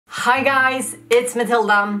Hi guys, it's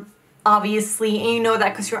Mathilda, obviously, and you know that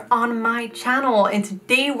because you're on my channel. And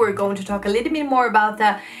today we're going to talk a little bit more about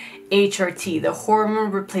the HRT, the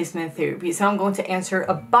hormone replacement therapy. So I'm going to answer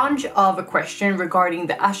a bunch of questions regarding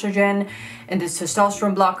the estrogen and the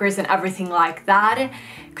testosterone blockers and everything like that.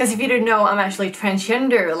 Because if you didn't know, I'm actually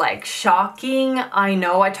transgender. Like, shocking. I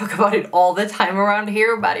know I talk about it all the time around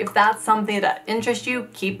here, but if that's something that interests you,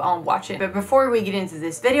 keep on watching. But before we get into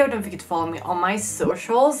this video, don't forget to follow me on my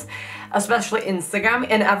socials, especially Instagram,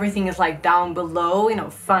 and everything is like down below, you know,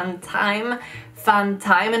 fun time.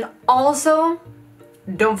 And also,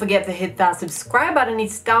 don't forget to hit that subscribe button.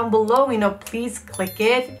 It's down below, you know, please click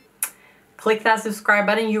it. Click that subscribe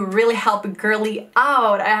button. You really help a girly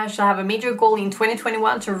out. I actually have a major goal in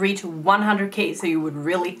 2021 to reach 100k, so you would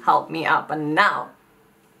really help me out. But now,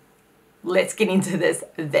 let's get into this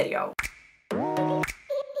video.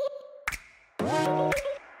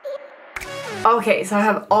 Okay, so I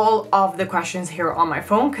have all of the questions here on my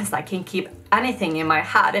phone because I can't keep anything in my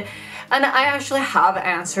head. And I actually have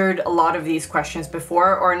answered a lot of these questions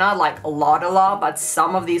before, or not like a lot, but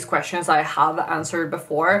some of these questions I have answered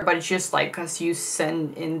before, but it's just like because you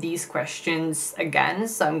send in these questions again,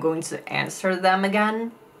 so I'm going to answer them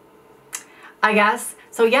again, I guess.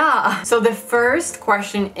 So yeah, so the first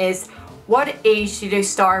question is, what age did I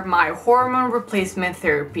start my hormone replacement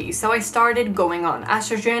therapy? So I started going on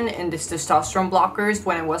estrogen and the testosterone blockers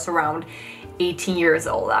when I was around 18 years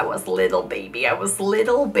old. I was little baby.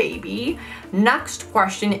 Next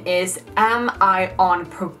question is, am I on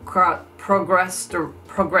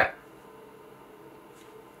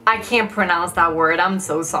I can't pronounce that word. I'm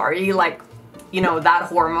so sorry. Like, you know, that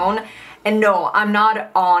hormone. And no, I'm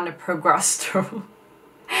not on progesterone.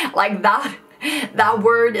 Like that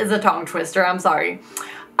word is a tongue twister. I'm sorry.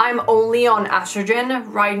 I'm only on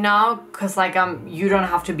estrogen right now because like you don't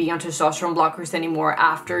have to be on testosterone blockers anymore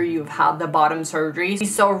after you've had the bottom surgery.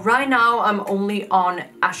 So right now I'm only on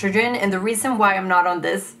estrogen, and the reason why I'm not on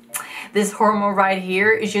this hormone right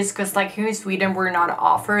here is just because like here in Sweden we're not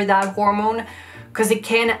offered that hormone because it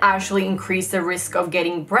can actually increase the risk of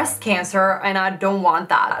getting breast cancer, and I don't want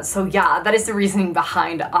that. So yeah, that is the reasoning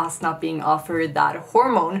behind us not being offered that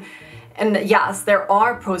hormone. And yes, there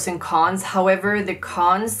are pros and cons. However, the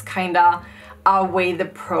cons kind of outweigh the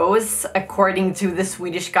pros according to the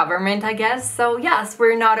Swedish government, I guess. So yes,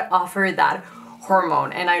 we're not offered that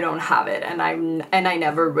hormone, and I don't have it, and I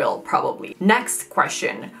never will probably. Next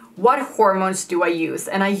question. What hormones do I use?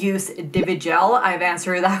 And I use Divigel. I've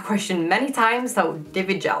answered that question many times, so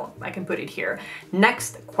Divigel, I can put it here.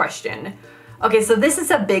 Next question. Okay, so this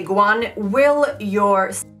is a big one. Will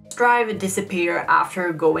your drive disappear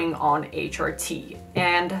after going on HRT?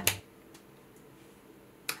 And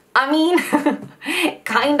I mean,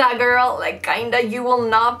 kinda girl, like kinda you will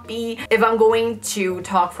not be. If I'm going to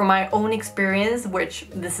talk from my own experience, which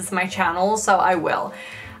this is my channel, so I will.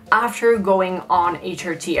 After going on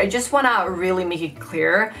HRT, I just want to really make it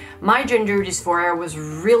clear, my gender dysphoria was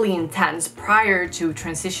really intense prior to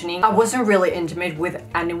transitioning. I wasn't really intimate with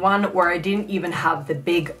anyone, or I didn't even have the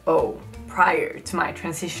big O prior to my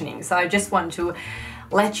transitioning. So I just want to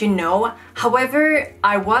let you know. However,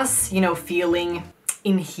 I was, you know, feeling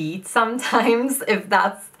in heat sometimes, if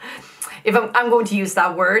I'm going to use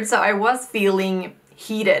that word. So I was feeling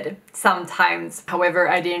heated sometimes. However,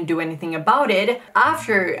 I didn't do anything about it.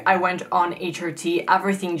 After I went on HRT,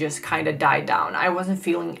 everything just kind of died down. I wasn't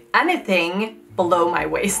feeling anything below my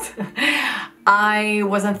waist. I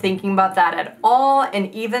wasn't thinking about that at all,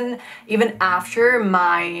 and even after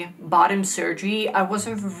my bottom surgery, I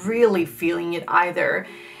wasn't really feeling it either.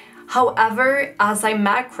 However, as I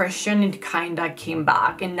met Christian, it kinda came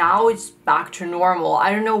back, and now it's back to normal.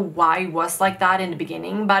 I don't know why it was like that in the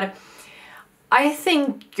beginning, but I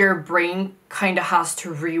think your brain kind of has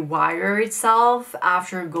to rewire itself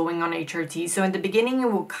after going on HRT. So in the beginning, it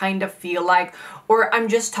will kind of feel like, or I'm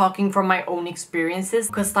just talking from my own experiences,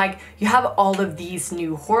 because like you have all of these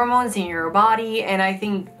new hormones in your body, and I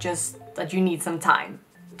think just that you need some time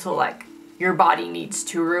to like, your body needs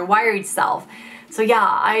to rewire itself. So yeah,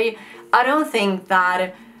 I don't think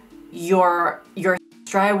that your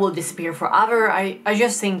drive will disappear forever. I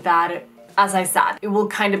just think that, as I said, it will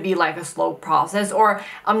kind of be like a slow process, or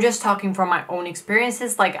I'm just talking from my own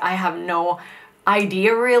experiences, like I have no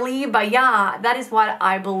idea really, but yeah, that is what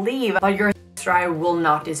I believe. But your drive will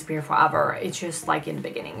not disappear forever. It's just like in the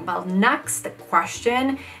beginning. But next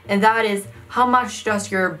question, and that is, how much does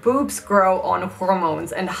your boobs grow on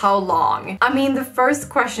hormones and how long? I mean, the first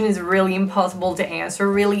question is really impossible to answer,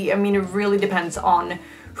 really. I mean, it really depends on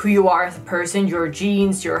who you are as a person, your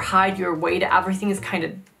genes, your height, your weight, everything is kind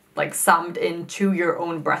of like summed into your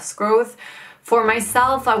own breast growth. For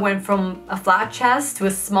myself, I went from a flat chest to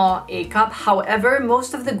a small A cup. However,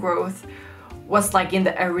 most of the growth was like in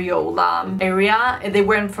the areola area. They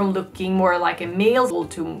went from looking more like a male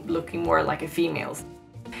to looking more like a female.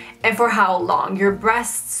 And for how long? Your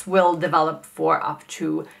breasts will develop for up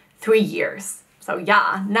to 3 years. So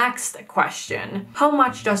yeah, next question. How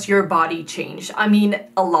much does your body change? I mean,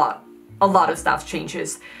 a lot. A lot of stuff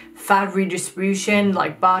changes. Fat redistribution,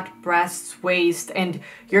 like butt, breasts, waist, and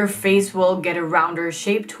your face will get a rounder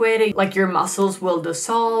shape to it. Like your muscles will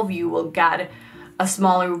dissolve, you will get a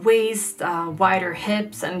smaller waist, wider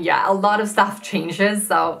hips, and yeah, a lot of stuff changes.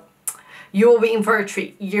 So you will be in for a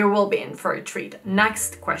treat. You will be in for a treat.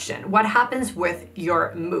 Next question. What happens with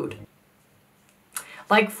your mood?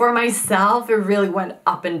 Like for myself, it really went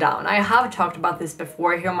up and down. I have talked about this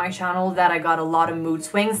before here on my channel that I got a lot of mood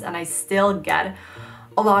swings, and I still get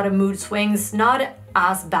a lot of mood swings. Not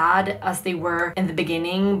as bad as they were in the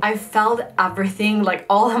beginning. I felt everything, like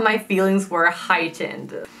all of my feelings were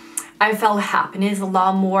heightened. I felt happiness a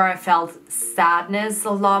lot more, I felt sadness a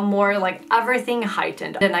lot more, like everything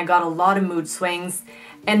heightened. And I got a lot of mood swings.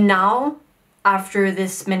 And now, after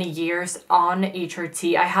this many years on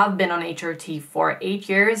HRT, I have been on HRT for 8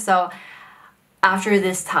 years, so after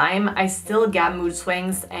this time I still get mood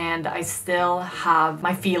swings and I still have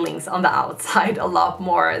my feelings on the outside a lot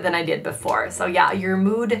more than I did before. So yeah, your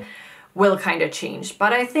mood will kind of change,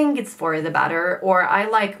 but I think it's for the better. Or I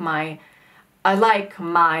like my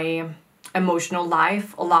emotional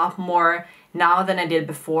life a lot more now than I did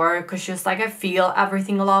before, because just like I feel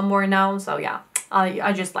everything a lot more now. So yeah,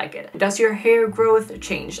 I just like it. Does your hair growth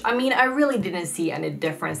change? I mean, I really didn't see any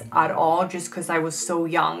difference at all, just because I was so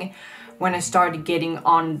young when I started getting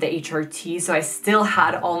on the HRT, so I still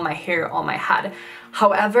had all my hair on my head.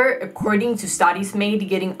 However, according to studies made,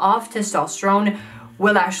 getting off testosterone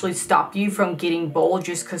will actually stop you from getting bald,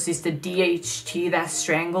 just because it's the DHT that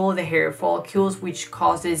strangle the hair follicles, which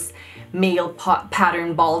causes male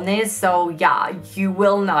pattern baldness. So yeah, you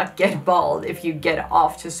will not get bald if you get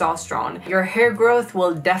off testosterone. Your hair growth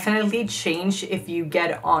will definitely change if you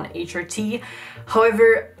get on HRT.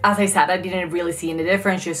 However, as I said, I didn't really see any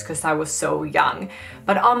difference just because I was so young.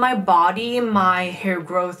 But on my body, my hair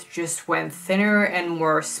growth just went thinner and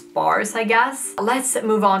more sparse, I guess. Let's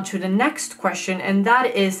move on to the next question, and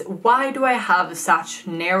that is, why do I have such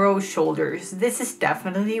narrow shoulders? This is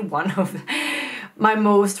definitely one of my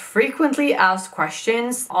most frequently asked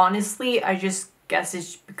questions. Honestly, I just guess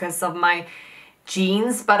it's because of my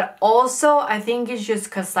genes, but also I think it's just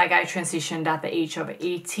because like I transitioned at the age of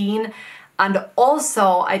 18. And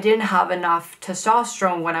also, I didn't have enough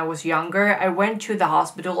testosterone when I was younger. I went to the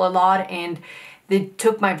hospital a lot and they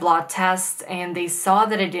took my blood tests and they saw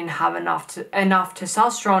that I didn't have enough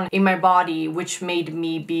testosterone in my body, which made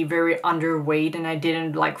me be very underweight, and I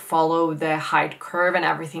didn't like follow the height curve and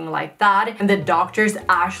everything like that. And the doctors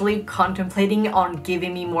actually contemplating on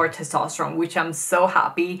giving me more testosterone, which I'm so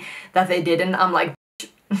happy that they didn't. I'm like,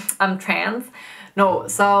 I'm trans. No,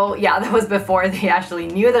 so yeah, that was before they actually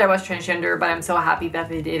knew that I was transgender, but I'm so happy that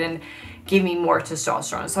they didn't give me more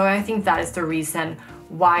testosterone. So I think that is the reason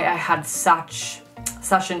why I had such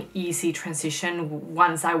an easy transition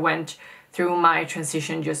once I went through my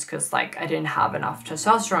transition, just because like I didn't have enough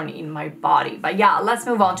testosterone in my body. But yeah, let's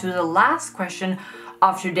move on to the last question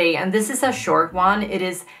of today, and this is a short one. It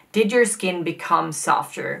is, did your skin become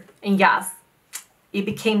softer? And yes, it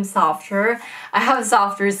became softer. I have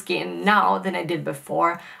softer skin now than I did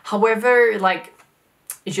before. However, like,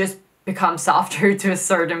 it just becomes softer to a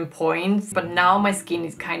certain point. But now my skin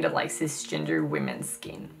is kind of like cisgender women's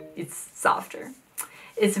skin. It's softer.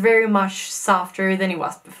 It's very much softer than it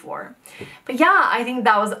was before. But yeah, I think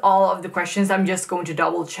that was all of the questions. I'm just going to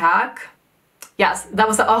double check. Yes, that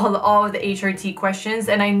was all of the HRT questions.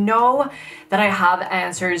 And I know that I have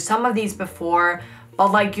answered some of these before,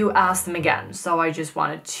 but like you asked them again, so I just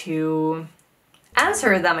wanted to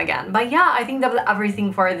answer them again. But yeah, I think that was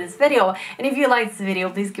everything for this video. And if you liked this video,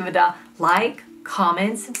 please give it a like,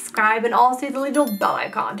 comment, subscribe, and also hit the little bell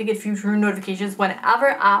icon to get future notifications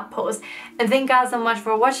whenever I post. And thank you guys so much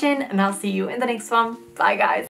for watching, and I'll see you in the next one. Bye guys.